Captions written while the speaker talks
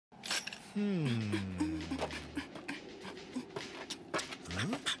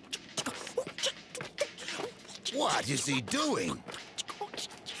What is he doing?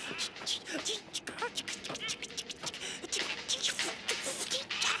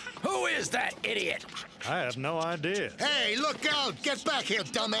 Who is that idiot? I have no idea. Hey, look out! Get back here,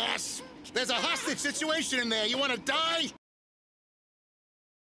 dumbass! There's a hostage situation in there. You want to die?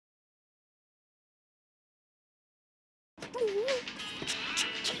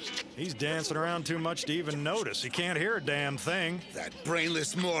 He's dancing around too much to even notice. He can't hear a damn thing. That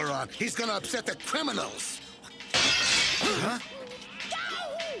brainless moron. He's gonna upset the criminals. Huh?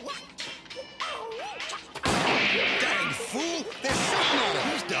 Dang fool! They're shooting at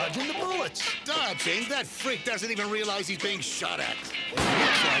him! He's dodging the bullets. Dodging? That freak doesn't even realize he's being shot at.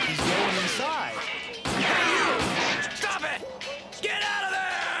 Looks like he's going inside. Stop it! Get out of there!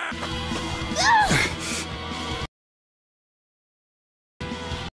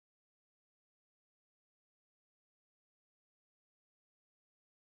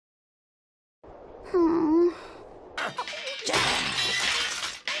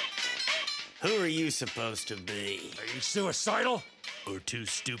 Who are you supposed to be? Are you suicidal? Or too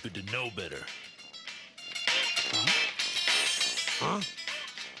stupid to know better? Huh?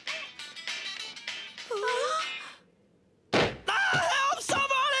 Help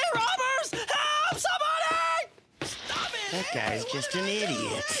somebody! Robbers! Help somebody! Stop it! That guy's just an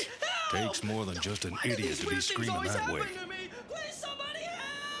idiot. Takes more than just an idiot to be screaming that way. Please, somebody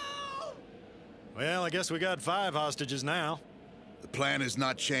help! Well, I guess we got 5 hostages now. The plan has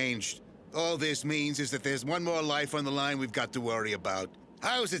not changed. All this means is that there's one more life on the line we've got to worry about.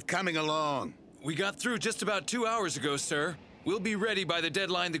 How's it coming along? We got through just about 2 hours ago, sir. We'll be ready by the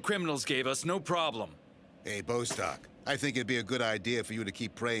deadline the criminals gave us, no problem. Hey, Bostock, I think it'd be a good idea for you to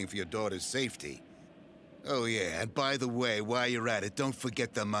keep praying for your daughter's safety. Oh, yeah, and by the way, while you're at it, don't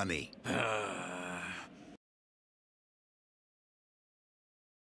forget the money.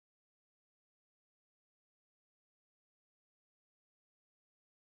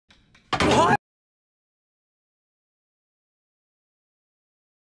 What?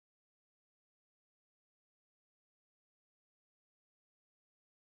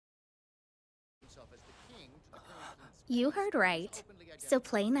 You heard right. So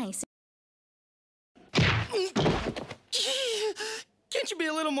play nice. Can't you be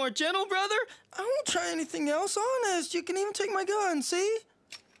a little more gentle, brother? I won't try anything else, honest. You can even take my gun, see?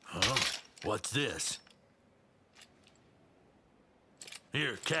 Huh? What's this?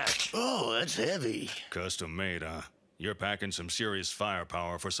 Here, catch. Oh, that's heavy. Custom made, huh? You're packing some serious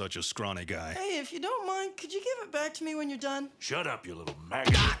firepower for such a scrawny guy. Hey, if you don't mind, could you give it back to me when you're done? Shut up, you little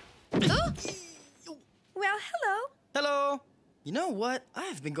maggot. Well, hello. Hello. You know what? I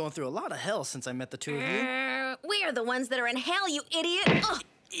have been going through a lot of hell since I met the two of you. We are the ones that are in hell, you idiot. Ugh.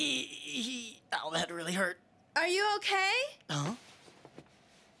 Ow, that really hurt. Are you okay? Huh?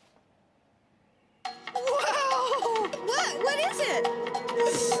 Whoa! What is it?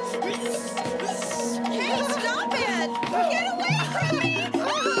 Hey, stop it! Get away from me!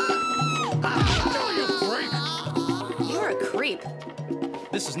 You're a creep.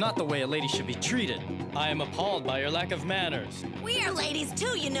 This is not the way a lady should be treated. I am appalled by your lack of manners. We are ladies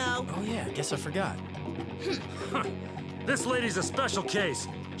too, you know. Oh yeah, I guess I forgot. This lady's a special case.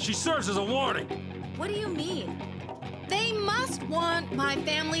 She serves as a warning. What do you mean? They must want my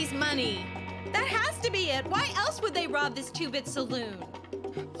family's money. That has to be it. Why else would they rob this two-bit saloon?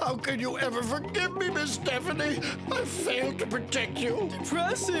 How can you ever forgive me, Miss Stephanie? I failed to protect you.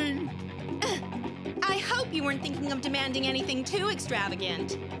 Depressing. I hope you weren't thinking of demanding anything too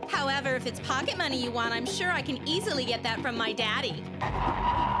extravagant. However, if it's pocket money you want, I'm sure I can easily get that from my daddy.